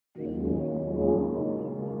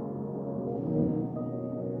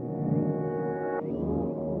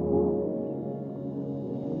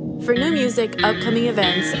For new music, upcoming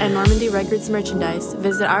events, and Normandy Records merchandise,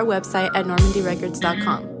 visit our website at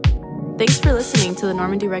normandyrecords.com. Thanks for listening to the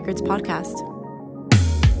Normandy Records podcast.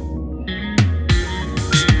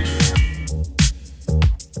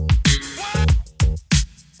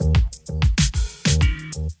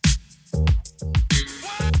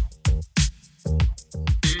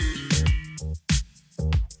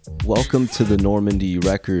 Welcome to the Normandy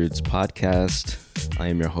Records podcast. I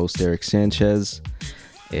am your host, Eric Sanchez,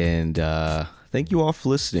 and thank you all for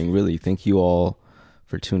listening. Really, thank you all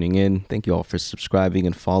for tuning in. Thank you all for subscribing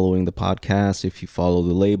and following the podcast. If you follow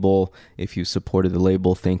the label, if you supported the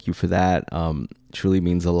label, thank you for that. Truly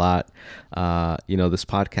means a lot. This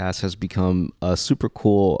podcast has become a super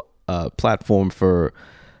cool platform for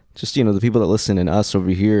just, the people that listen and us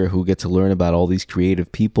over here who get to learn about all these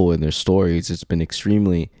creative people and their stories. It's been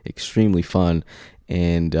extremely, extremely fun.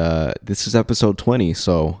 And this is episode 20,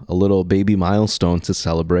 so a little baby milestone to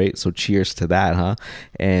celebrate. So cheers to that, huh?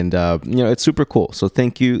 And, it's super cool. So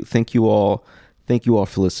thank you all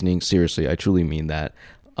for listening. Seriously, I truly mean that.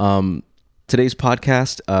 Today's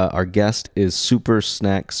podcast, our guest is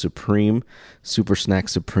Supersnacksupreme.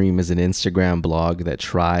 Supersnacksupreme is an Instagram blog that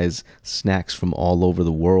tries snacks from all over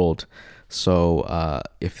the world. So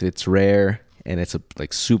if it's rare and it's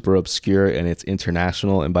super obscure and it's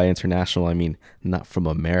international, and by international I mean not from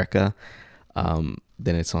America,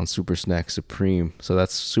 then it's on Supersnacksupreme. So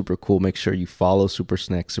that's super cool. Make sure you follow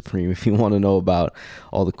Supersnacksupreme if you want to know about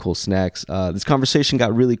all the cool snacks. This conversation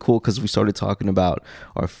got really cool because we started talking about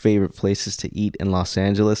our favorite places to eat in Los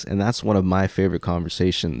Angeles, and that's one of my favorite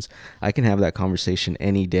conversations. I can have that conversation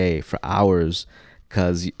any day for hours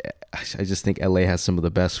because I just think LA has some of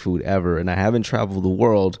the best food ever. And I haven't traveled the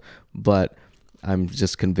world, but I'm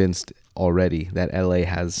just convinced already that LA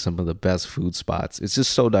has some of the best food spots. It's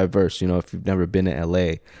just so diverse. If you've never been to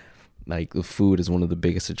LA, the food is one of the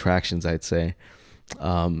biggest attractions, I'd say.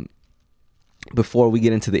 Before we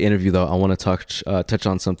get into the interview, though, I want to touch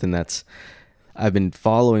on something I've been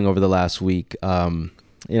following over the last week. I'm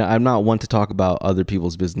not one to talk about other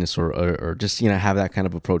people's business or just have that kind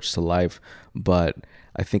of approach to life, but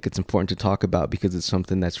I think it's important to talk about because it's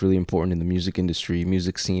something that's really important in the music industry,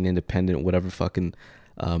 music scene, independent, whatever fucking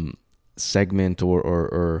segment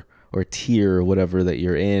or tier or whatever that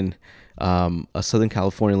you're in. A Southern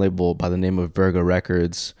California label by the name of Burger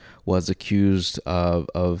Records was accused of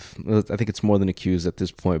I think it's more than accused at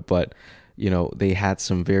this point, but they had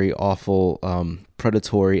some very awful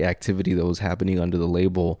predatory activity that was happening under the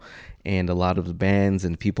label, and a lot of the bands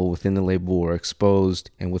and people within the label were exposed,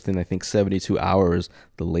 and within I think 72 hours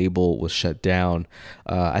the label was shut down.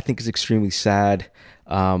 I think it's extremely sad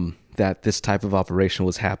that this type of operation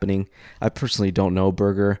was happening. I personally don't know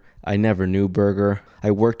Burger. I never knew Burger.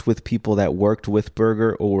 I worked with people that worked with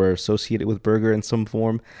Burger or were associated with Burger in some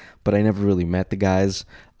form, but I never really met the guys.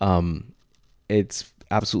 It's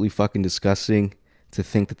absolutely fucking disgusting to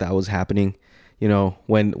think that was happening.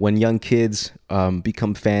 When young kids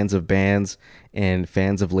become fans of bands and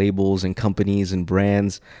fans of labels and companies and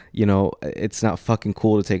brands, it's not fucking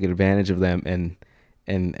cool to take advantage of them, and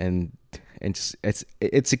just,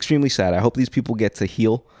 it's extremely sad. I hope these people get to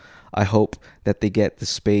heal. I hope that they get the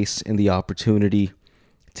space and the opportunity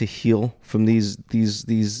to heal from these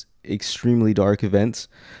extremely dark events.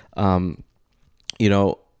 The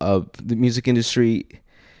music industry,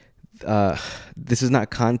 this is not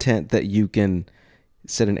content that you can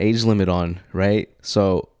set an age limit on, right?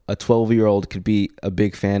 So a 12-year-old could be a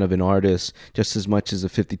big fan of an artist just as much as a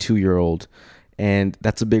 52-year-old. And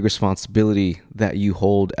that's a big responsibility that you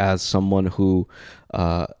hold as someone who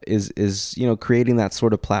is creating that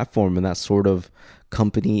sort of platform and that sort of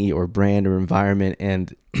company or brand or environment.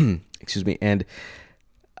 And excuse me. And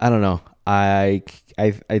I don't know.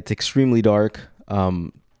 It's extremely dark. I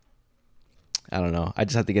don't know. I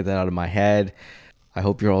just have to get that out of my head. I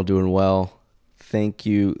hope you're all doing well. Thank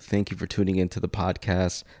you for tuning into the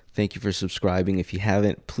podcast. Thank you for subscribing. If you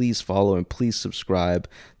haven't, please follow and please subscribe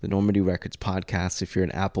the Normandy Records podcast. If you're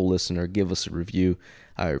an Apple listener, give us a review.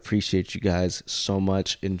 I appreciate you guys so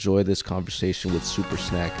much. Enjoy this conversation with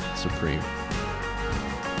Supersnacksupreme.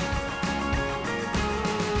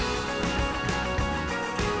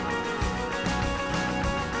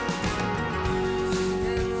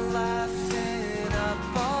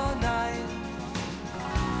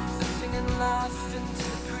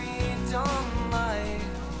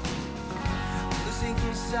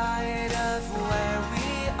 Inside of where we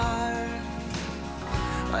are,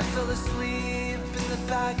 I fell asleep in the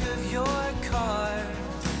back of your car,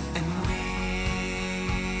 and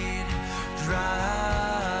we'd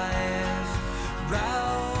drive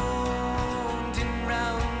round and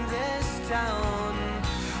round this town,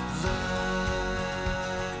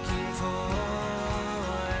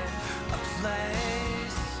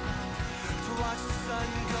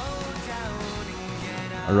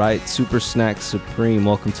 All right, Supersnacksupreme,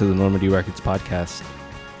 welcome to the Normandy Records podcast.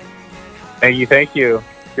 Thank you.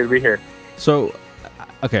 Good to be here. So,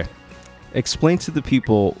 okay, explain to the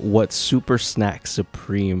people what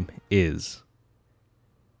Supersnacksupreme is.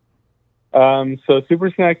 So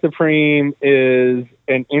Supersnacksupreme is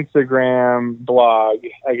an Instagram blog,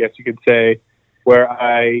 I guess you could say, where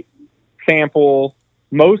I sample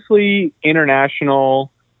mostly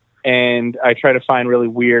international, and I try to find really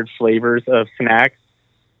weird flavors of snacks,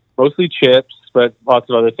 mostly chips, but lots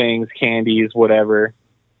of other things, candies, whatever.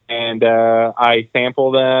 And I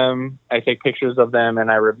sample them, I take pictures of them,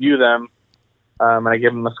 and I review them, and I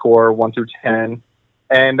give them a score 1 through 10.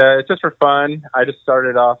 And it's just for fun. I just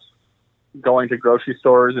started off going to grocery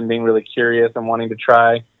stores and being really curious and wanting to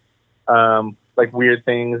try like weird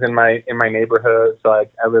things in my neighborhood. So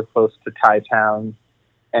like I live close to Thai towns,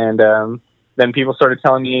 and then people started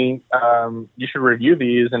telling me you should review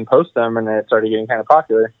these and post them, and it started getting kind of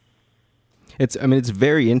popular. It's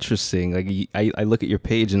very interesting. Like I look at your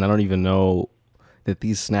page and I don't even know that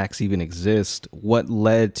these snacks even exist. What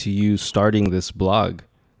led to you starting this blog?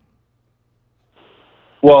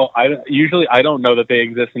 Well, I don't know that they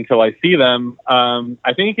exist until I see them.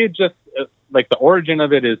 I think it just, like, the origin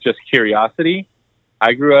of it is just curiosity.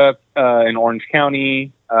 I grew up in Orange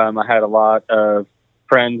County. I had a lot of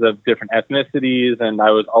friends of different ethnicities, and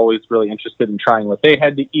I was always really interested in trying what they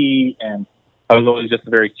had to eat, and I was always just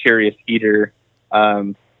a very curious eater.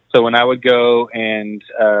 So when I would go and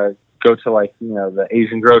go to, like, you know, the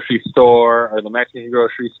Asian grocery store or the Mexican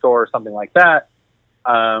grocery store or something like that,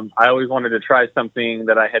 I always wanted to try something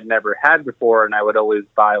that I had never had before, and I would always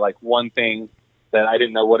buy like one thing that I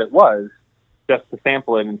didn't know what it was, just to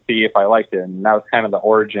sample it and see if I liked it. And that was kind of the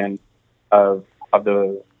origin of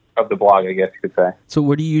the blog, I guess you could say. So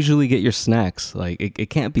where do you usually get your snacks? Like it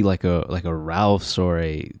can't be like a Ralph's or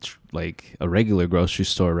a regular grocery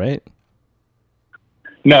store, right?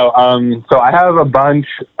 No, so I have a bunch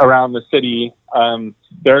around the city.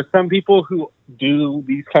 There are some people who do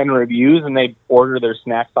these kind of reviews and they order their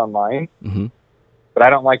snacks online. Mm-hmm. But I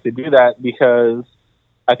don't like to do that because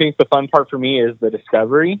I think the fun part for me is the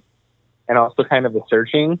discovery and also kind of the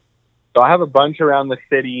searching. So I have a bunch around the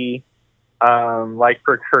city. Like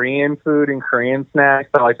for Korean food and Korean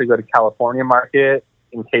snacks, I like to go to California Market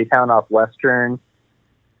in K-Town off Western.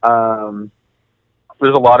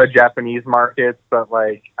 There's a lot of Japanese markets, but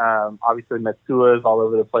like obviously Metsuwa is all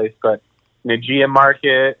over the place, but Nijiya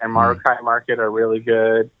Market and Marukai Market are really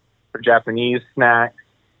good for Japanese snacks.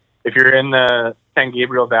 If you're in the San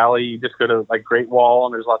Gabriel Valley, you just go to like Great Wall,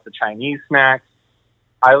 and there's lots of Chinese snacks.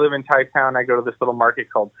 I live in Thai Town. I go to this little market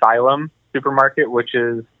called Siloam Supermarket, which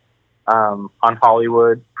is on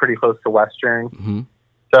Hollywood, pretty close to Western. Mm-hmm.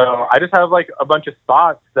 So I just have like a bunch of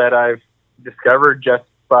spots that I've discovered just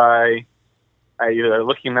by either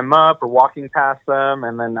looking them up or walking past them,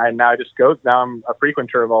 and then now I'm a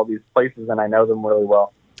frequenter of all these places, and I know them really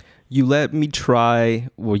well. You let me try,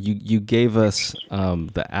 well, you gave us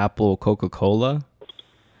the apple Coca-Cola.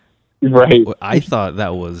 Right. I thought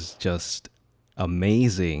that was just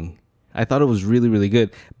amazing. I thought it was really, really good.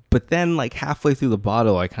 But then like halfway through the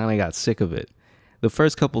bottle, I kind of got sick of it. The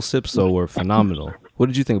first couple sips, though, were phenomenal. What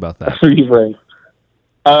did you think about that? Right.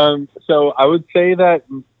 So I would say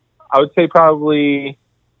probably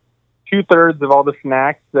 2/3 of all the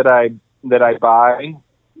snacks that I buy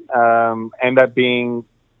end up being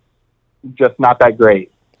just not that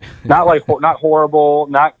great. Not horrible,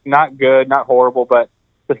 not good, not horrible, but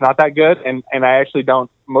just not that good. And I actually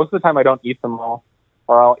don't. Most of the time, I don't eat them all,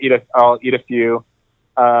 or I'll eat a few.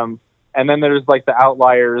 And then there's like the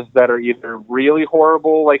outliers that are either really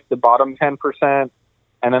horrible, like the bottom 10%,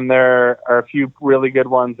 and then there are a few really good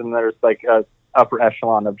ones, and there's like a upper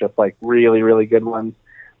echelon of just like really, really good ones.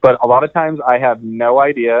 But a lot of times I have no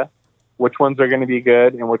idea which ones are going to be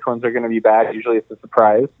good and which ones are going to be bad. Usually it's a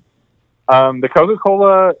surprise. The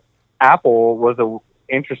Coca-Cola apple was an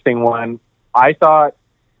interesting one. I thought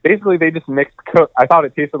basically they just mixed Coke. I thought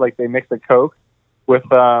it tasted like they mixed a Coke with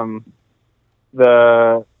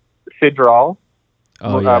the Sidral.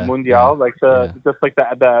 Mundial, like just like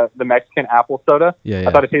the Mexican apple soda. Yeah.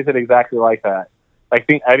 I thought it tasted exactly like that. Like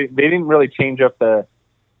they didn't really change up the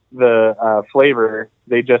flavor.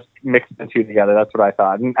 They just mixed the two together. That's what I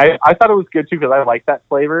thought. And I thought it was good too because I like that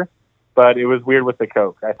flavor, but it was weird with the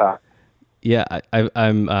Coke, I thought. Yeah, I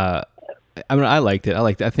liked it.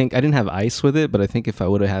 I think I didn't have ice with it, but I think if I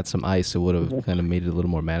would have had some ice, it would have kind of made it a little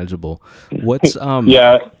more manageable. What's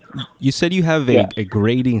You said you have a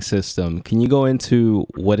grading system. Can you go into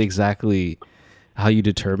how you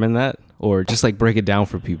determine that, or just like break it down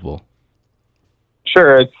for people?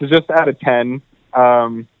 Sure, it's just out of 10.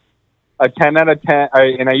 a 10 out of 10,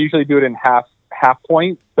 and I usually do it in half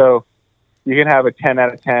points. So you can have a 10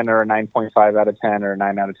 out of 10 or a 9.5 out of 10 or a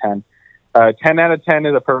 9 out of 10. 10 out of 10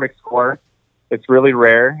 is a perfect score. It's really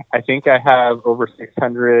rare. I think I have over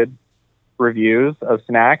 600 reviews of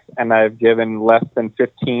snacks, and I've given less than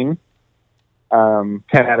 15 10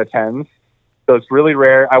 out of 10s. So it's really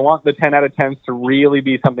rare. I want the 10 out of 10s to really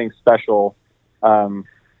be something special.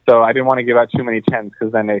 So I didn't want to give out too many 10s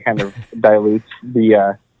because then it kind of dilutes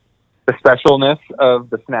the specialness of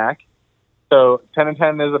the snack. So 10 and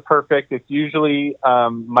 10 is a perfect. It's usually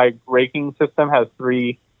my raking system has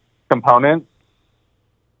 3 components.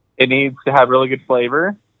 It needs to have really good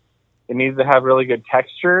flavor. It needs to have really good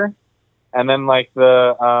texture. And then like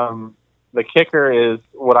the kicker is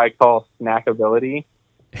what I call snackability.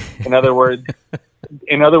 In other words,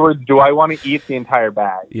 do I want to eat the entire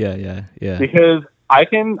bag? Yeah. Because I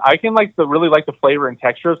can really like the flavor and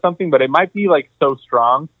texture of something, but it might be like so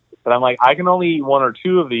strong that I'm like, I can only eat 1 or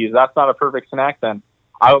 2 of these. That's not a perfect snack then.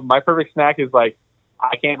 My perfect snack is like,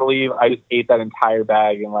 I can't believe I just ate that entire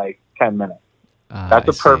bag in like 10 minutes. That's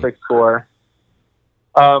a perfect score.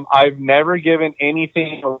 I've never given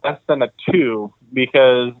anything less than a 2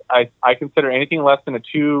 because I consider anything less than a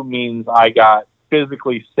 2 means I got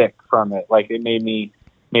physically sick from it. Like it made me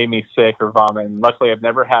sick or vomit. And luckily I've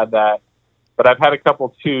never had that, but I've had a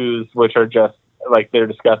couple 2s, which are just like, they're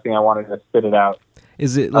disgusting. I wanted to spit it out.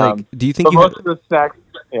 Is it like, do you think most of the snacks,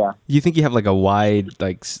 yeah. Do you think you have like a wide,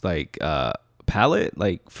 palette,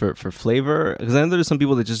 like for flavor? Because I know there's some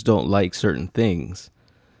people that just don't like certain things.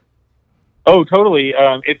 Oh, totally.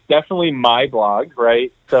 It's definitely my blog,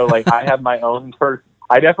 right? So like I have my own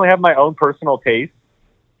I definitely have my own personal taste.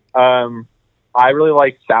 I really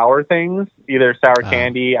like sour things, either sour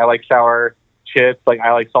candy. I like sour chips. Like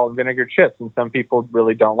I like salt and vinegar chips, and some people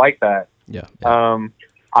really don't like that. Yeah.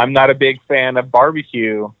 I'm not a big fan of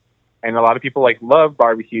barbecue, and a lot of people like love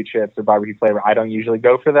barbecue chips or barbecue flavor. I don't usually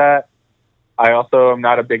go for that. I also am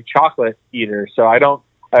not a big chocolate eater, so I don't.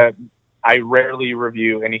 I rarely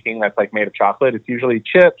review anything that's like made of chocolate. It's usually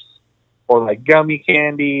chips or like gummy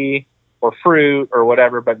candy or fruit or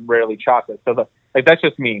whatever, but rarely chocolate. So that's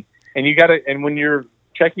just me. And and when you're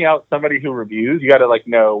checking out somebody who reviews, you gotta like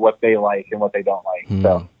know what they like and what they don't like.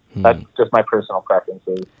 So that's just my personal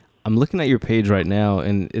preferences. I'm looking at your page right now,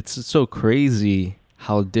 and it's so crazy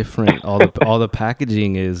how different all the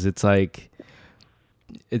packaging is. It's like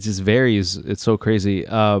it just varies. It's so crazy.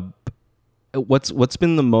 What's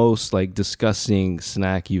been the most like disgusting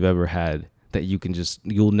snack you've ever had that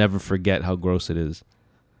you'll never forget how gross it is?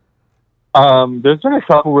 There's been a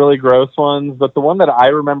couple really gross ones, but the one that I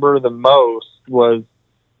remember the most was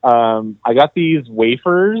I got these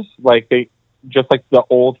wafers, like just like the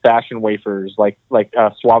old fashioned wafers, like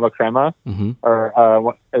Suave Crema,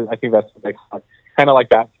 or I think that's kind of like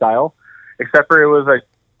that style, except for it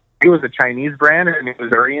was a Chinese brand and it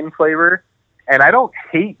was durian flavor. And I don't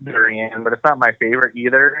hate durian, but it's not my favorite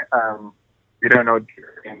either. You don't know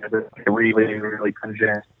durian. It's like a really, really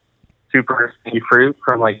pungent, super sticky fruit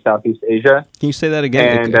from like Southeast Asia. Can you say that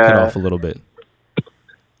again? It cut off a little bit.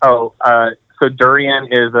 So durian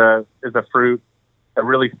is a fruit, a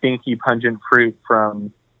really stinky, pungent fruit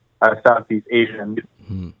from Southeast Asian.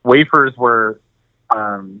 Wafers were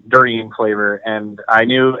durian flavor, and I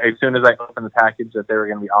knew as soon as I opened the package that they were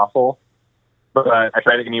going to be awful. But I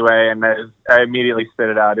tried it anyway, and I immediately spit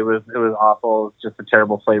it out. It was awful. It's just a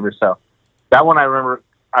terrible flavor. So that one I remember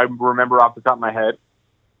off the top of my head.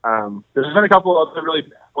 There's been a couple other really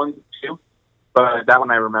bad ones too, but that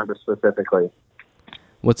one I remember specifically.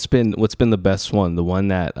 What's been the best one? The one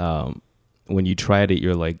that when you tried it,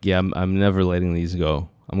 you're like, yeah, I'm never letting these go.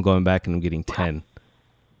 I'm going back and I'm getting 10.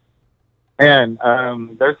 And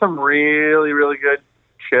there's some really, really good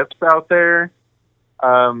chips out there.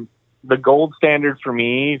 The gold standard for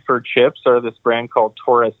me for chips are this brand called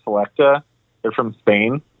Torres Selecta. They're from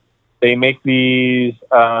Spain. They make these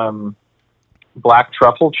black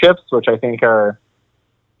truffle chips, which I think are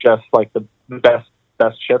just like the best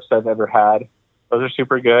chips I've ever had. Those are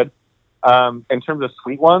super good. In terms of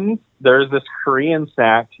sweet ones, there's this Korean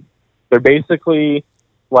snack. They're basically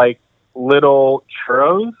like little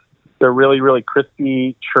churros. They're really, really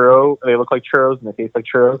crispy churro. They look like churros and they taste like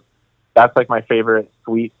churros. That's like my favorite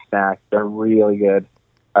sweet snack. They're really good,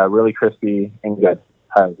 really crispy and good.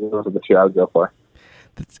 Those are the 2 I would go for.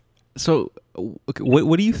 So, okay,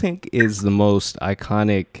 what do you think is the most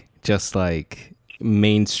iconic, just like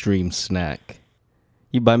mainstream snack?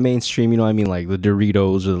 By mainstream, you know what I mean, like the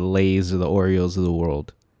Doritos or the Lay's or the Oreos of the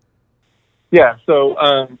world. Yeah, so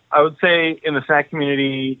I would say in the snack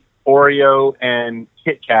community, Oreo and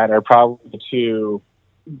Kit Kat are probably the 2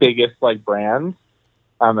 biggest like brands.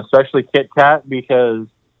 especially Kit Kat, because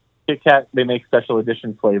Kit Kat, they make special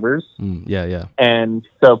edition flavors. Yeah. And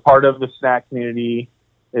so part of the snack community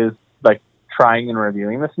is like trying and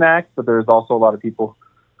reviewing the snacks, but there's also a lot of people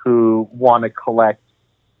who want to collect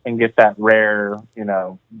and get that rare,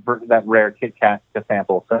 that rare Kit Kat to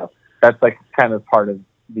sample. So that's like kind of part of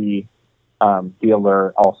the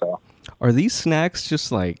allure also. Are these snacks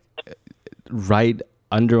just like right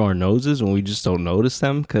under our noses and we just don't notice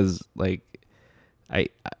them? Because like,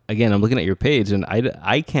 I'm looking at your page and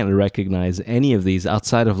I can't recognize any of these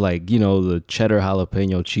outside of like, the cheddar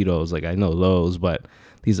jalapeno Cheetos. Like I know those, but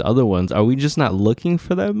these other ones, are we just not looking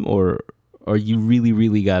for them, or you really,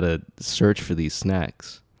 really got to search for these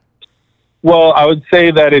snacks? Well, I would say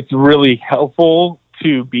that it's really helpful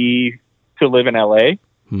to live in LA,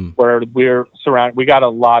 where we're surrounded. We got a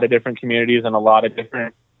lot of different communities and a lot of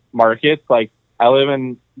different markets. Like I live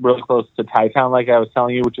in really close to Thai Town, like I was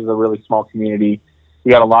telling you, which is a really small community. We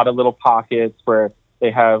got a lot of little pockets where they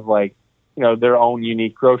have like, their own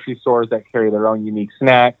unique grocery stores that carry their own unique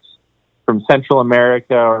snacks from Central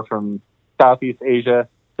America or from Southeast Asia.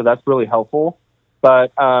 So that's really helpful.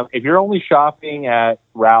 But if you're only shopping at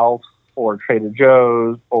Ralph's or Trader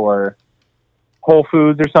Joe's or Whole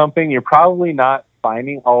Foods or something, you're probably not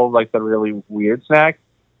finding all of like the really weird snacks.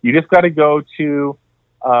 You just got to go to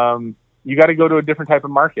a different type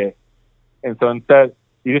of market. And so instead,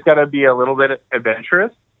 you just got to be a little bit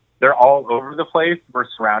adventurous. They're all over the place. We're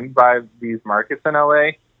surrounded by these markets in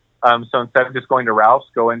LA. So instead of just going to Ralph's,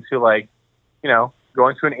 go into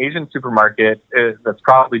going to an Asian supermarket that's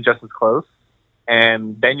probably just as close.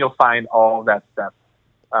 And then you'll find all that stuff.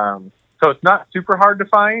 So it's not super hard to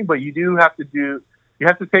find, but you have to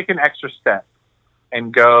take an extra step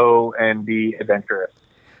and go and be adventurous.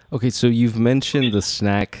 Okay, so you've mentioned the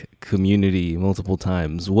snack community multiple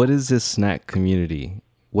times. What is this snack community?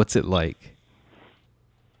 What's it like?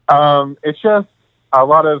 It's just a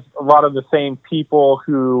lot of the same people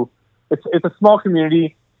who it's a small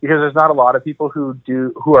community because there's not a lot of people who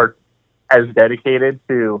are as dedicated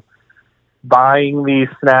to buying these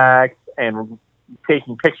snacks and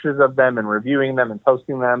taking pictures of them and reviewing them and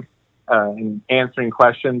posting them and answering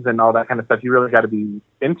questions and all that kind of stuff. You really got to be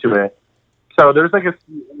into it. So there's like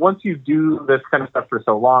once you do this kind of stuff for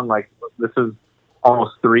so long, like this is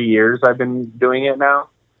almost 3 years I've been doing it now,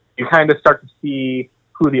 you kind of start to see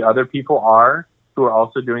who the other people are who are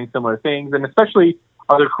also doing similar things, and especially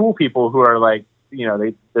other cool people who are like,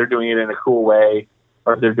 they're doing it in a cool way,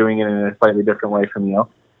 or they're doing it in a slightly different way from you.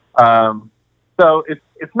 So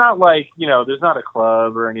it's not like, there's not a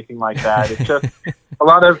club or anything like that. It's just a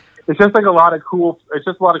lot of cool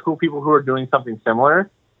people who are doing something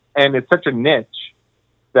similar. And it's such a niche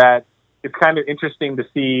that it's kind of interesting to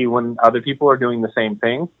see when other people are doing the same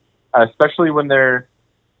thing, especially when they're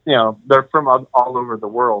from all over the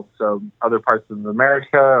world. So other parts of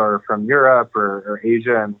America or from Europe or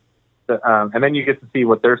Asia. And then you get to see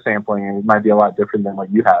what they're sampling, and it might be a lot different than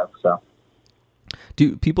what you have. So.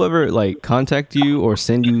 Do people ever like contact you or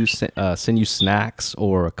send you snacks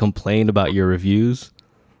or complain about your reviews?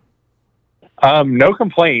 No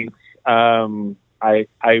complaints.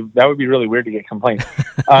 That would be really weird to get complaints.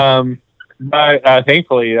 But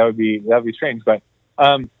thankfully that would be strange. But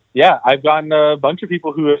yeah, I've gotten a bunch of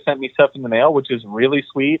people who have sent me stuff in the mail, which is really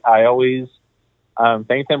sweet. I always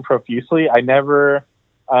thank them profusely. I never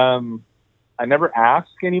ask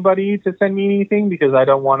anybody to send me anything because I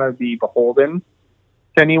don't want to be beholden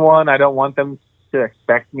to anyone. I don't want them to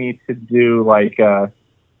expect me to do to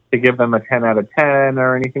give them a 10 out of 10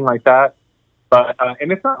 or anything like that. But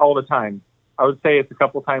and it's not all the time. I would say it's a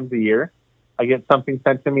couple times a year. I get something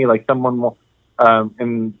sent to me, like someone will,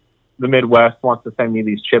 in the Midwest wants to send me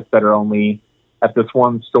these chips that are only at this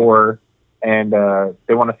one store, and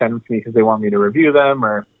they want to send them to me because they want me to review them.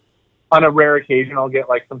 Or on a rare occasion, I'll get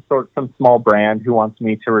like some small brand who wants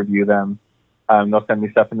me to review them. They'll send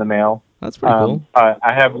me stuff in the mail. That's pretty cool.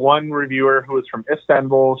 I have one reviewer who was from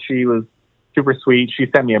Istanbul. She was super sweet. She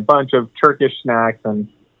sent me a bunch of Turkish snacks and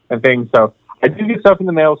things. So I do get stuff in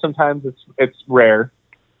the mail sometimes. It's rare,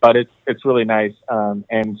 but it's really nice.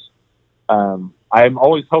 And I'm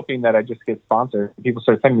always hoping that I just get sponsored. People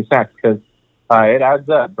start sending me snacks because it adds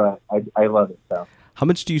up. But I love it. So how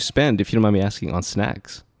much do you spend, if you don't mind me asking, on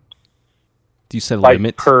snacks? Do you set a like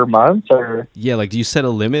limit per month, or yeah, like do you set a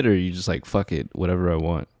limit, or you just like fuck it, whatever I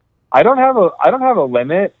want? I don't have a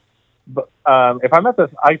limit, but if I'm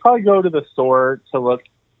I probably go to the store to look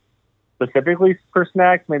specifically for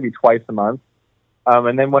snacks maybe twice a month.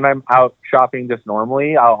 And then when I'm out shopping just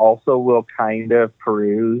normally, will kind of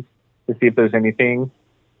peruse to see if there's anything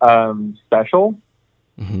special.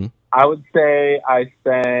 Mm-hmm. I would say I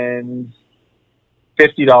spend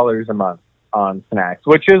 $50 a month on snacks,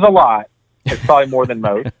 which is a lot. It's probably more than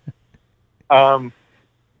most.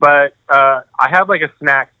 But I have like a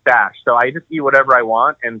snack stash, so I just eat whatever I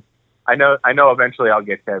want, and I know eventually I'll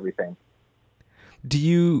get to everything. Do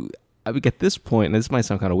you, I mean, at this point, and this might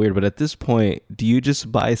sound kind of weird, but at this point, do you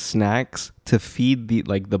just buy snacks to feed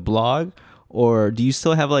the blog, or do you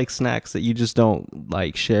still have like snacks that you just don't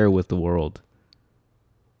like share with the world?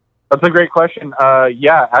 That's a great question.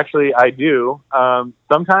 Yeah, actually I do.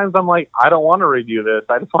 Sometimes I'm like, I don't want to review this.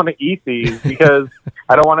 I just want to eat these because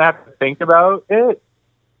I don't want to have to think about it.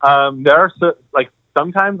 There are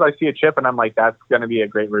sometimes I see a chip and I'm like, that's going to be a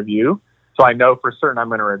great review. So I know for certain I'm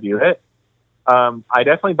going to review it. I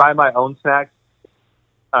definitely buy my own snacks,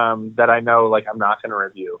 that I know, like, I'm not going to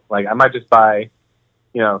review. Like, I might just buy,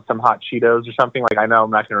 some hot Cheetos or something. Like, I know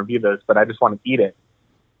I'm not going to review those, but I just want to eat it,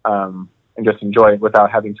 and just enjoy it without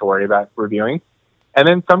having to worry about reviewing. And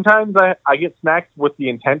then sometimes I get snacks with the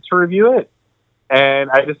intent to review it. And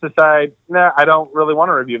I just decide, nah, I don't really want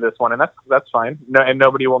to review this one, and that's fine. No, and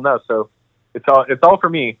nobody will know. So it's all for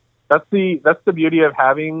me. That's the beauty of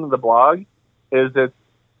having the blog, is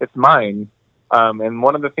it's mine. And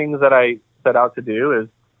one of the things that I set out to do is,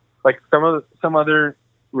 like, some other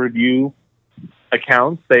review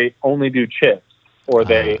accounts, they only do chips, or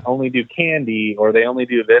they only do candy, or they only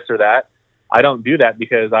do this or that. I don't do that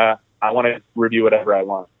because I want to review whatever I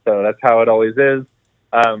want. So that's how it always is.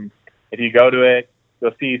 If you go to it,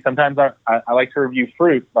 you'll see sometimes I like to review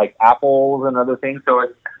fruit, like apples and other things. So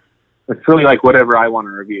it's really like whatever I want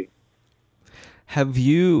to review. Have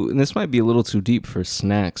you, and this might be a little too deep for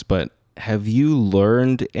snacks, but have you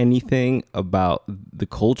learned anything about the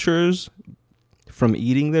cultures from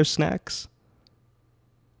eating their snacks?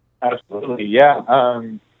 Absolutely, yeah.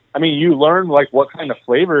 I mean, you learn like what kind of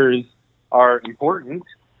flavors are important.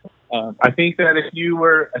 I think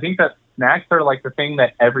that snacks are like the thing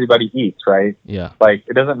that everybody eats, right? Yeah. Like,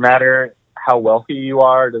 it doesn't matter how wealthy you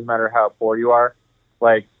are. It doesn't matter how poor you are.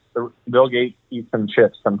 Like, Bill Gates eats some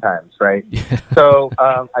chips sometimes, right? Yeah. So,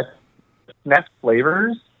 snack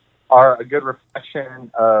flavors are a good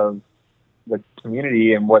reflection of the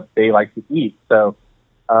community and what they like to eat. So,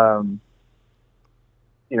 I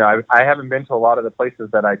haven't been to a lot of the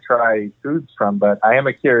places that I try foods from, but I am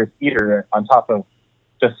a curious eater on top of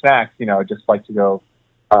just snacks. I just like to go,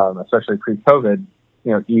 especially pre-COVID,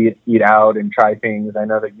 eat out and try things. I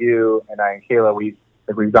know that you and I and Kayla, we've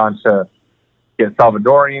gone to get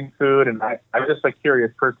Salvadorian food, and I'm just a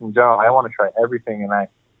curious person, Joe. I want to try everything, and I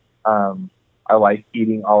like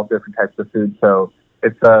eating all different types of food. So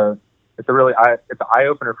it's an eye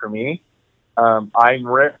opener for me.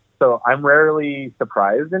 I'm rarely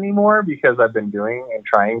surprised anymore because I've been doing and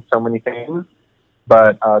trying so many things.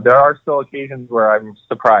 But there are still occasions where I'm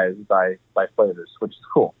surprised by flavors, which is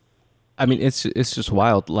cool. I mean, it's just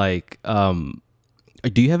wild. Like, do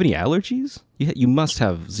you have any allergies? You must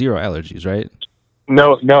have zero allergies, right?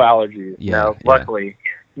 No allergies. Yeah, no, luckily,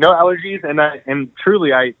 no allergies. And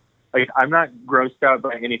truly, I'm not grossed out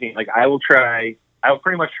by anything. Like, I will pretty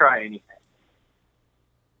much try anything,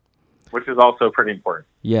 which is also pretty important.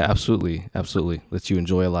 Yeah, absolutely. Lets you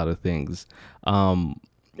enjoy a lot of things.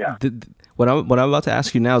 Yeah. What I'm about to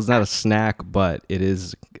ask you now is not a snack, but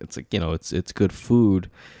it's like, it's good food.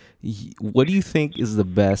 What do you think is the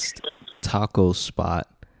best taco spot?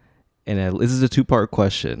 And this is a 2-part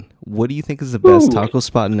question. What do you think is the best taco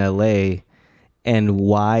spot in LA, and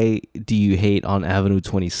why do you hate on Avenue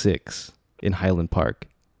 26 in Highland Park?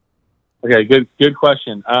 Okay, good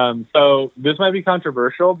question. So this might be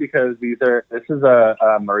controversial because this is a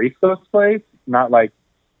Mariscos place, not like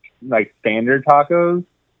standard tacos.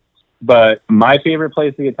 But my favorite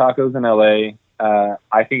place to get tacos in LA,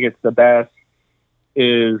 I think it's the best,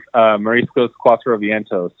 is Mariscos Cuatro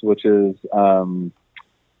Vientos, which is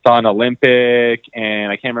on Olympic,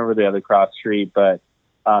 and I can't remember the other cross street, but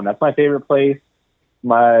that's my favorite place.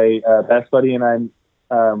 My best buddy and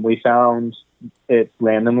I, we found it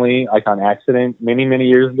randomly, like on accident, many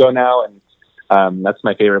years ago now, and that's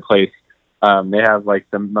my favorite place. They have like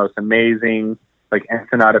the most amazing like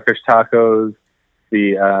ensenada fish tacos,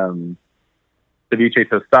 the ceviche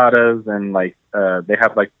tostadas, and like they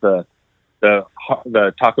have like the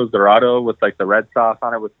tacos dorado with like the red sauce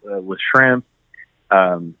on it with shrimp.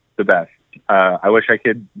 The best. I wish I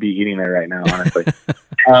could be eating there right now, honestly.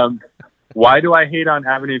 Why do I hate on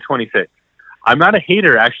Avenue 26? I'm not a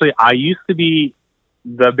hater, actually. I used to be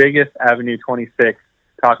the biggest Avenue 26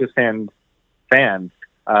 taco stand fan.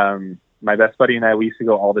 My best buddy and I, we used to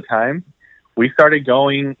go all the time. We started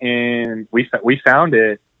going we found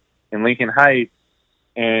it in Lincoln Heights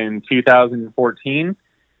in 2014,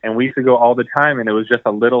 and we used to go all the time, and it was just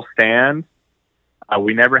a little stand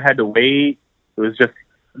We never had to wait. It was just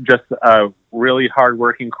a really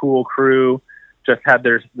hardworking, cool crew. Just had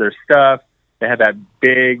their stuff. They had that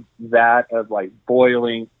big vat of like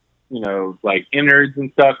boiling, like innards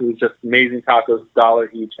and stuff. It was just amazing tacos,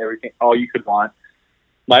 $1 each, everything, all you could want.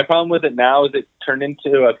 My problem with it now is it turned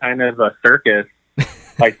into a kind of a circus.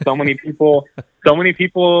 Like so many people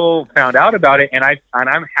found out about it, and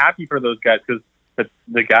I'm happy for those guys because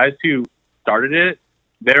the guys who started it,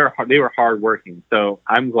 they were hardworking. So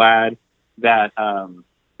I'm glad that I'm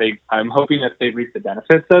hoping that they reap the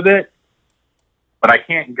benefits of it. But I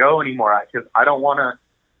can't go anymore because I don't want to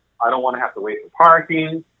have to wait for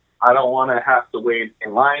parking. I don't want to have to wait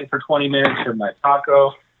in line for 20 minutes for my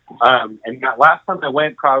taco. And that last time I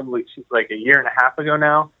went, probably like a year and a half ago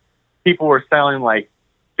now, people were selling like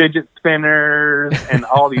fidget spinners and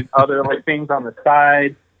all these other like things on the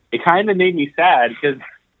side. It kind of made me sad because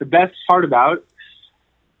the best part about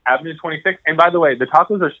Avenue 26, and by the way, the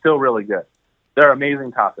tacos are still really good. They're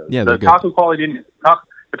amazing tacos. Yeah, the taco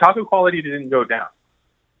quality didn't go down.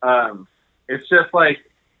 It's just like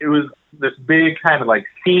it was this big kind of like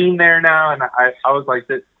scene there now, and I was like,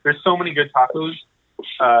 there's so many good tacos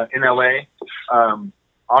in LA.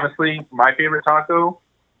 Honestly, my favorite taco,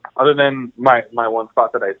 other than my one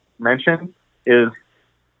spot that I mentioned, is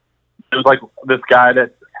there's like this guy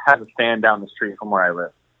that has a stand down the street from where I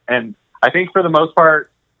live, and I think for the most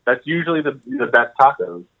part, that's usually the best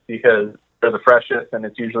tacos because they're the freshest, and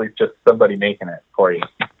it's usually just somebody making it for you.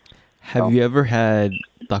 Have you ever had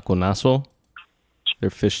taconazo? They're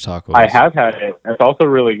fish tacos. I have had it. It's also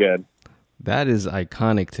really good. That is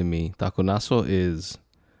iconic to me. Taconazo is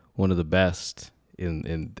one of the best.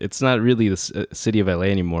 In it's not really the city of LA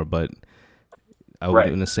anymore, but I was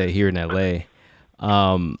going to say here in LA.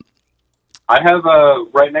 I have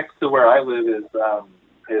right next to where I live is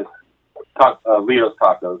Leo's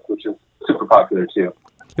Tacos, which is super popular too.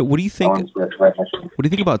 What do you think? What do you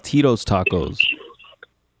think about Tito's Tacos?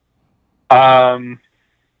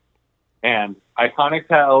 And iconic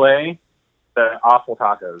to LA, the awful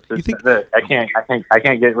tacos. I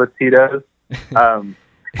can't get with Tito's.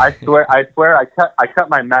 I swear I cut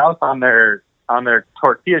my mouth on their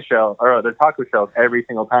tortilla shell or their taco shells every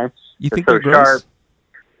single time. You think they're gross? Sharp.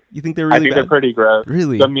 You think they're really I think bad? They're pretty gross.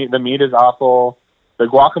 Really? The meat is awful. The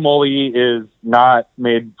guacamole is not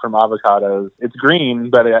made from avocados. It's green,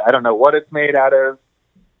 but I don't know what it's made out of.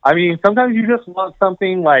 I mean, sometimes you just want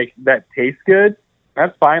something like that tastes good.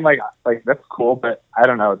 That's fine. Like that's cool, but I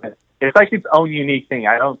don't know. It's like its own unique thing.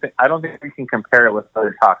 I don't think we can compare it with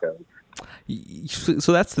other tacos.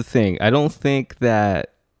 So that's the thing. I don't think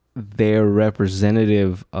that they're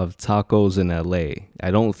representative of tacos in LA. I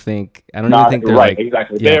don't even think they're right. Like,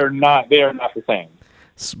 exactly. Yeah. They are not the same.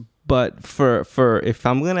 But for if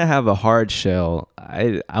I'm gonna have a hard shell,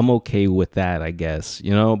 I'm okay with that, I guess,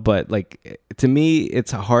 But like to me,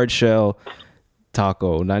 it's a hard shell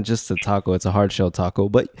taco, not just a taco. It's a hard shell taco.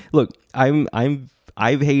 But look, I've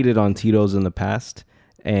hated on Tito's in the past,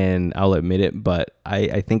 and I'll admit it. But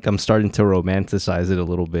I think I'm starting to romanticize it a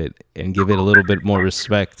little bit and give it a little bit more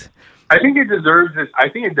respect. I think it deserves it. I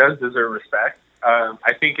think it does deserve respect.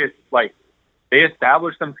 I think it's like they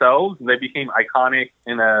established themselves and they became iconic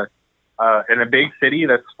in a big city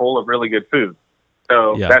that's full of really good food.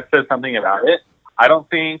 So that says something about it. I don't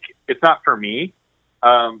think it's not for me,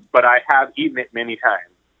 but I have eaten it many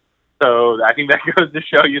times. So I think that goes to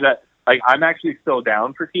show you that like I'm actually still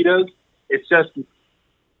down for Tito's. It's just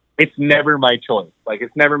it's never my choice. Like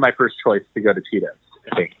it's never my first choice to go to Tito's,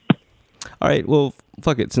 I think. All right, well,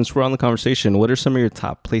 fuck it. Since we're on the conversation, what are some of your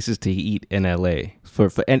top places to eat in LA?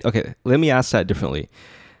 And okay, let me ask that differently.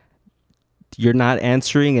 You're not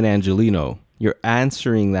answering an Angelino. You're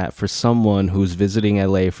answering that for someone who's visiting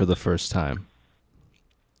LA for the first time.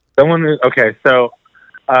 Okay, so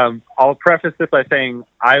I'll preface this by saying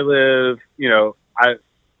I live,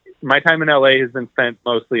 my time in LA has been spent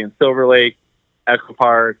mostly in Silver Lake, Echo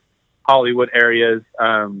Park, Hollywood areas.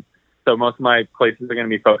 So most of my places are going to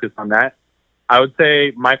be focused on that. I would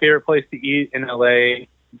say my favorite place to eat in LA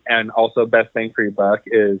and also best bang for your buck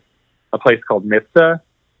is a place called Mitzvah,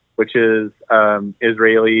 which is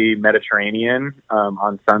Israeli Mediterranean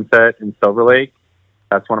on Sunset in Silver Lake.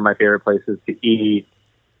 That's one of my favorite places to eat.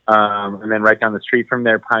 And then right down the street from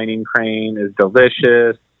there, Pining Crane is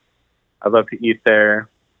delicious. I love to eat there.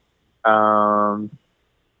 I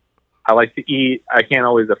like to eat. I can't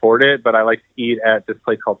always afford it, but I like to eat at this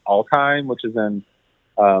place called All Time, which is in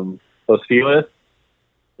Los Feliz.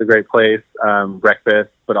 It's a great place. Breakfast,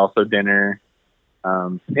 but also dinner.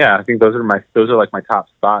 I think those are like my top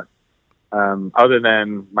spots. Other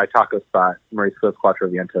than my taco spot, Marisco's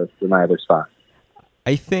Cuatro Vientos is my other spot.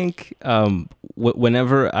 I think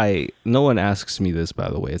whenever no one asks me this, by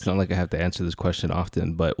the way, it's not like I have to answer this question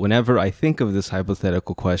often, but whenever I think of this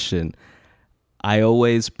hypothetical question, I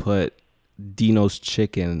always put Dino's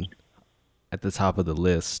Chicken at the top of the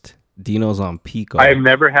list. Dino's on Pico. I've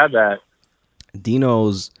never had that.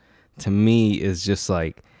 Dino's, to me, is just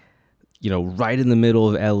like, right in the middle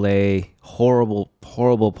of LA,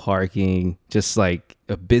 horrible parking, just like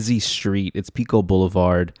a busy street. It's Pico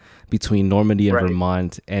Boulevard between Normandy and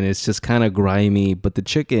Vermont, and it's just kind of grimy, but the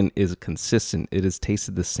chicken is consistent. It has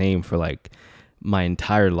tasted the same for like my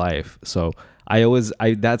entire life. So it's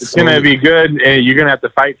going to be good. You're going to have to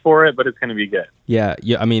fight for it, but it's going to be good. Yeah.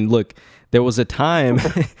 I mean, look, there was a time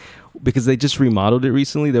because they just remodeled it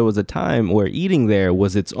recently. There was a time where eating there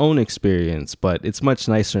was its own experience, but it's much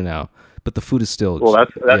nicer now. But the food is still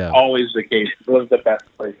that's always the case. It was the best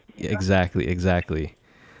place. Exactly.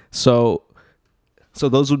 So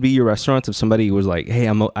those would be your restaurants. If somebody was like, "Hey,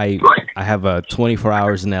 I have 24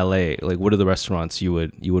 hours in LA," like, what are the restaurants you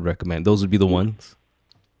would recommend? Those would be the ones.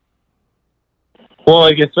 Well,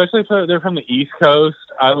 like, especially if they're from the East Coast,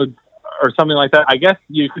 I would, or something like that. I guess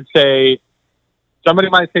you could say, somebody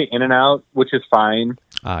might say In-N-Out, which is fine.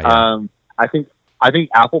 Yeah. I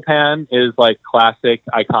think Apple Pan is like classic,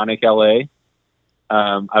 iconic LA.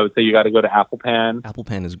 I would say you got to go to Apple Pan. Apple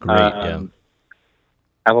Pan is great. Yeah.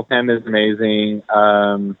 Apple Pan is amazing.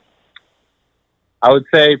 I would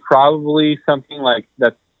say probably something like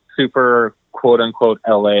that's super quote unquote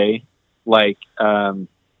LA, like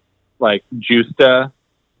Justa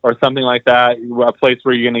or something like that. A place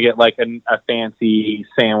where you're going to get like a fancy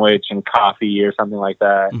sandwich and coffee or something like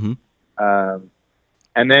that. Mm-hmm.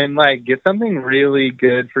 And then like get something really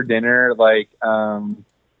good for dinner. Like,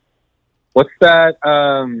 what's that?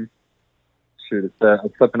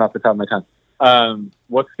 It's slipping off the top of my tongue.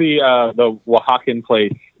 What's the Oaxacan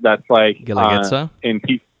place that's like in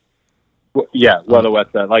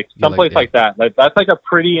Guadalajara, like someplace like that. Like that's like a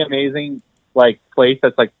pretty amazing like place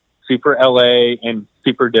that's like super LA and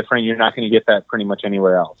super different. You're not going to get that pretty much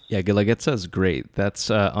anywhere else. Yeah, Guelaguetza is great.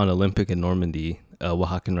 That's on Olympic and Normandy,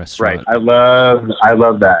 Oaxacan restaurant. Right. I love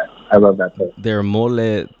that. I love that place. Their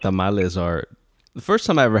mole tamales are the first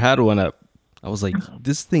time I ever had one. I was like,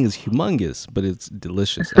 this thing is humongous, but it's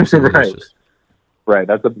delicious. Absolutely delicious. Right.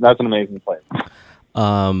 That's an amazing place.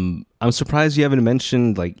 I'm surprised you haven't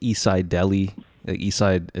mentioned like Eastside Deli, like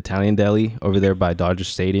Eastside Italian Deli over there by Dodger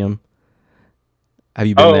Stadium. Have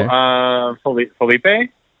you been there? Felipe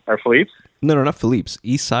or Philippe's? No, not Philippe's.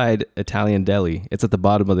 Eastside Italian Deli. It's at the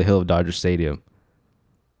bottom of the hill of Dodger Stadium.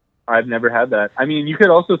 I've never had that. I mean, you could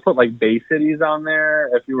also put like Bay Cities on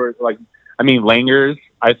there if you were like. I mean, Langer's.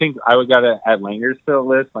 I think I would gotta add Langer's to the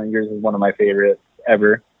list. Langer's is one of my favorites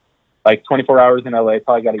ever. Like 24 hours in LA,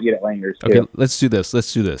 probably got to eat at Langer's too. Okay, let's do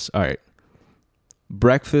this. All right.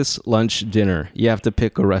 Breakfast, lunch, dinner. You have to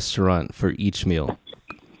pick a restaurant for each meal.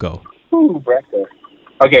 Go. Ooh, breakfast.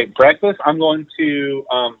 Okay, breakfast. I'm going to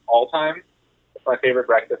All Time. It's my favorite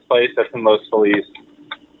breakfast place. That's in Los Feliz.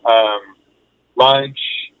 Lunch,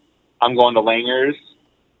 I'm going to Langer's.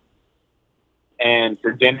 And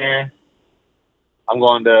for dinner, I'm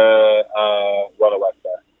going to Guadalajara.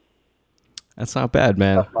 That's not bad,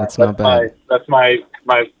 man. That's not bad. That's my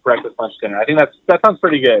breakfast, lunch, dinner. I think that sounds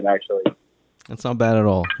pretty good, actually. That's not bad at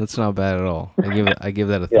all. I give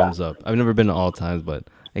that a thumbs up. I've never been to All Times, but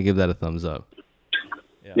I give that a thumbs up.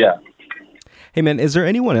 Yeah. Hey, man, is there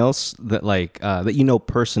anyone else that that you know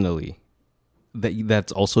personally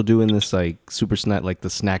that's also doing this like super snack, like the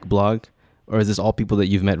snack blog, or is this all people that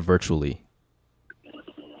you've met virtually?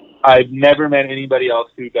 I've never met anybody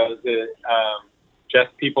else who does it.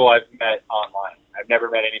 Just people I've met online. I've never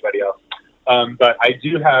met anybody else. But I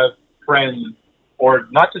do have friends, or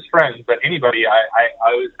not just friends, but anybody. I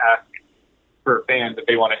always ask for fans if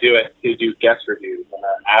they want to do it, to do guest reviews. And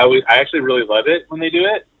I actually really love it when they do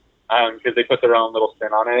it because they put their own little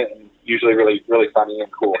spin on it, and usually really, really funny and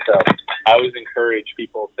cool. So I always encourage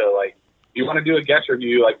people to, like, if you want to do a guest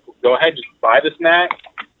review, like, go ahead, just buy the snack,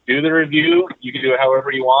 do the review. You can do it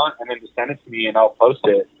however you want, and then just send it to me, and I'll post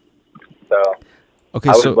it. So okay,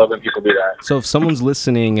 I always love when people do that. So if someone's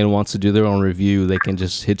listening and wants to do their own review, they can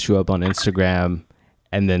just hit you up on Instagram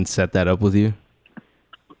and then set that up with you?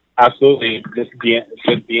 Absolutely. Just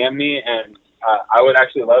DM me, and I would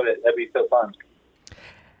actually love it. That'd be so fun.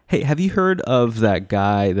 Hey, have you heard of that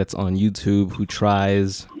guy that's on YouTube who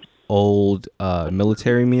tries old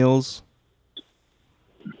military meals?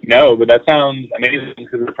 No, but that sounds amazing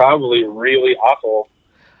because they're probably really awful.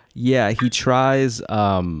 Yeah, he tries.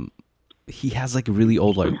 He has like really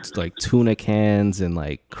old like tuna cans and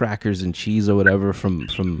like crackers and cheese or whatever from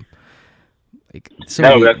like.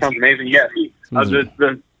 No, that sounds amazing. Yeah,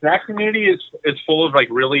 snack community is full of like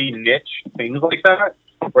really niche things like that,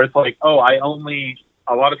 where it's like, oh,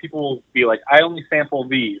 a lot of people will be like, I only sample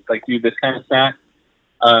these, like do this kind of snack.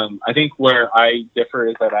 I think where I differ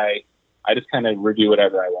is that I just kind of review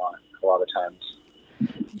whatever I want a lot of times.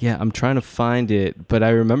 Yeah, I'm trying to find it, but I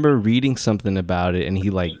remember reading something about it, and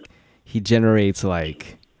he generates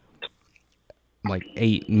like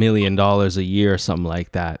 $8 million a year or something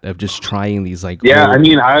like that of just trying these like. Yeah, I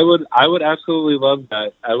mean, I would absolutely love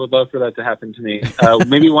that. I would love for that to happen to me.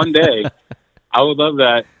 Maybe one day. I would love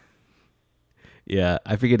that. Yeah,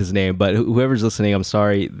 I forget his name, but whoever's listening, I'm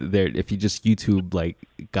sorry. If you just YouTube like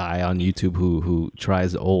guy on YouTube who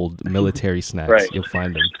tries old military snacks, right, you'll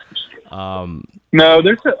find him. No,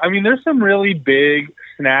 there's some really big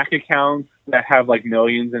snack accounts that have like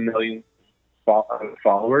millions and millions of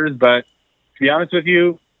followers, but to be honest with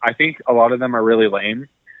you, I think a lot of them are really lame.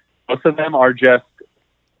 Most of them are just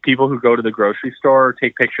people who go to the grocery store,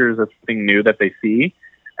 take pictures of something new that they see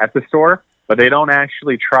at the store, but they don't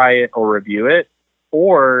actually try it or review it,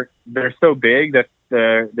 or they're so big that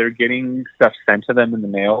they're getting stuff sent to them in the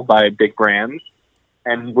mail by big brands,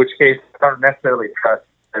 in which case I don't necessarily trust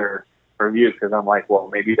their reviews because I'm like, well,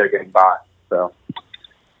 maybe they're getting bought. So,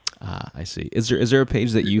 I see. Is there a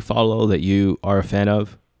page that you follow that you are a fan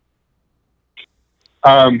of?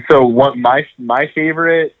 So what my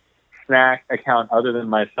favorite snack account other than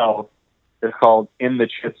myself is called In the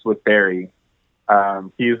Chips with Barry.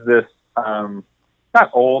 He's this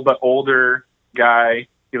not old but older guy.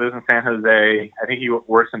 He lives in San Jose. I think he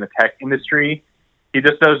works in the tech industry. He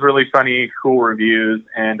just does really funny, cool reviews,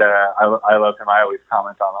 and I love him. I always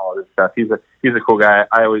comment on all of his stuff. He's a cool guy.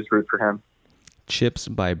 I always root for him. Chips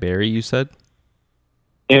by Barry, you said?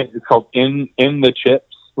 It's called In the Chips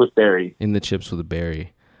with Barry. In the Chips with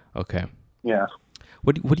Barry. Okay. Yeah.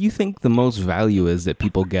 What do you think the most value is that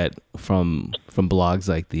people get from blogs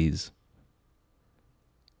like these?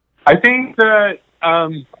 I think that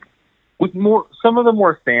with some of the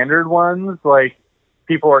more standard ones, like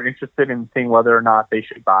people are interested in seeing whether or not they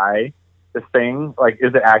should buy this thing. Like,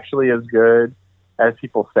 is it actually as good as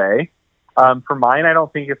people say? For mine, I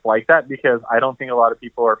don't think it's like that because I don't think a lot of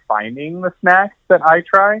people are finding the snacks that I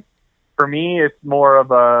try. For me, it's more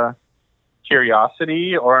of a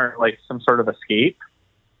curiosity or like some sort of escape.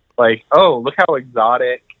 Like, oh, look how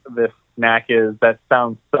exotic this snack is. That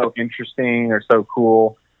sounds so interesting or so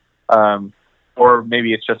cool. Or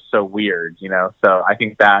maybe it's just so weird, you know? So I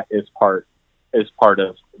think that is part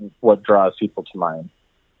of what draws people to mine.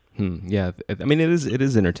 Yeah. I mean, it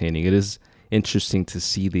is entertaining. It is interesting to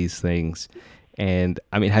see these things. And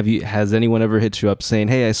I mean, has anyone ever hit you up saying,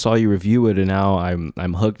 "Hey, I saw you review it and now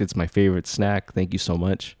I'm hooked. It's my favorite snack. Thank you so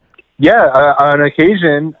much." Yeah, on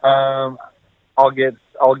occasion, I'll get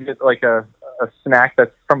like a snack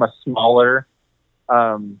that's from a smaller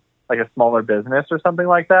business or something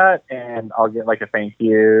like that, and I'll get like a thank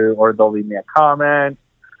you, or they'll leave me a comment.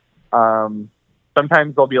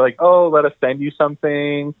 Sometimes they'll be like, "Oh, let us send you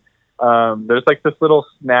something." There's like this little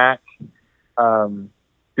snack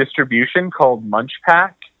distribution called Munch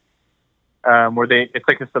Pack, where it's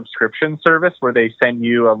like a subscription service where they send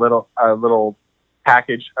you a little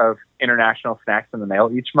package of international snacks in the mail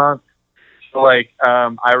each month. So like,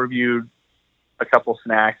 I reviewed a couple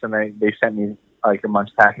snacks and they sent me like a Munch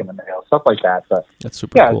Pack in the mail, stuff like that. But that's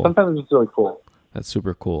super cool. Sometimes it's really cool. That's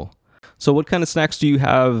super cool. So what kind of snacks do you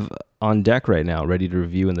have on deck right now, ready to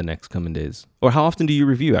review in the next coming days? Or how often do you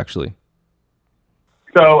review, actually?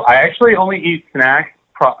 So I actually only eat snacks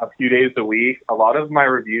a few days a week. A lot of my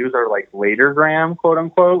reviews are like later gram, quote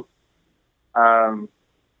unquote.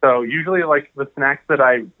 So usually like the snacks that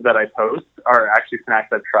I post are actually snacks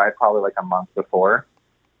I've tried probably like a month before.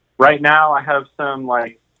 Right now I have some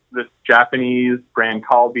like this Japanese brand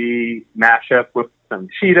Kalbi mashup with some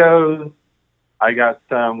Cheetos. I got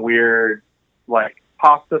some weird like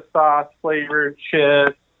pasta sauce flavored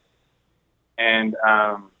chips, and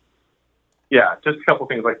just a couple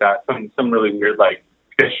things like that. Some really weird like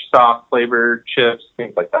fish sauce flavored chips,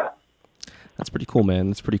 things like that. That's pretty cool, man.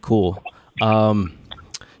 That's pretty cool.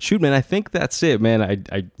 Shoot, man, I think that's it, man.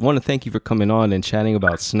 I want to thank you for coming on and chatting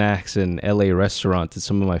about snacks and LA restaurants. It's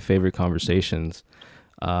some of my favorite conversations.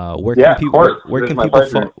 Where can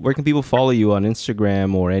people follow you on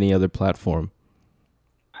Instagram or any other platform?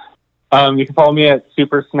 You can follow me at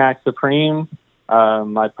Supersnacksupreme.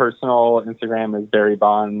 My personal Instagram is Barry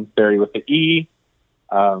Bonds, Barry with the E.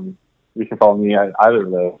 You can follow me at either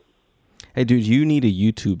of those. Hey, dude, you need a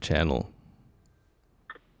YouTube channel.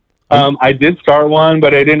 I did start one,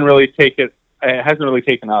 but I didn't really take it. It hasn't really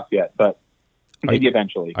taken off yet, but maybe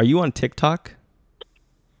eventually. Are you on TikTok?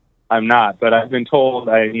 I'm not, but I've been told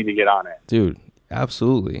I need to get on it. Dude,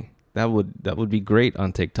 Absolutely. That would be great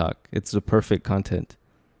on TikTok. It's the perfect content.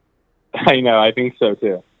 I know. I think so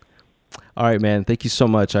too. All right, man. Thank you so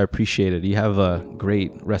much. I appreciate it. You have a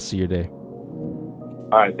great rest of your day. All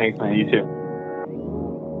right. Thanks, man. You too.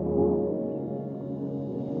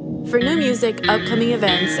 For new music, upcoming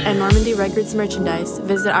events, and Normandy Records merchandise,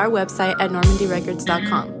 visit our website at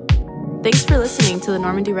normandyrecords.com. Thanks for listening to the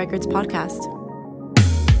Normandy Records podcast.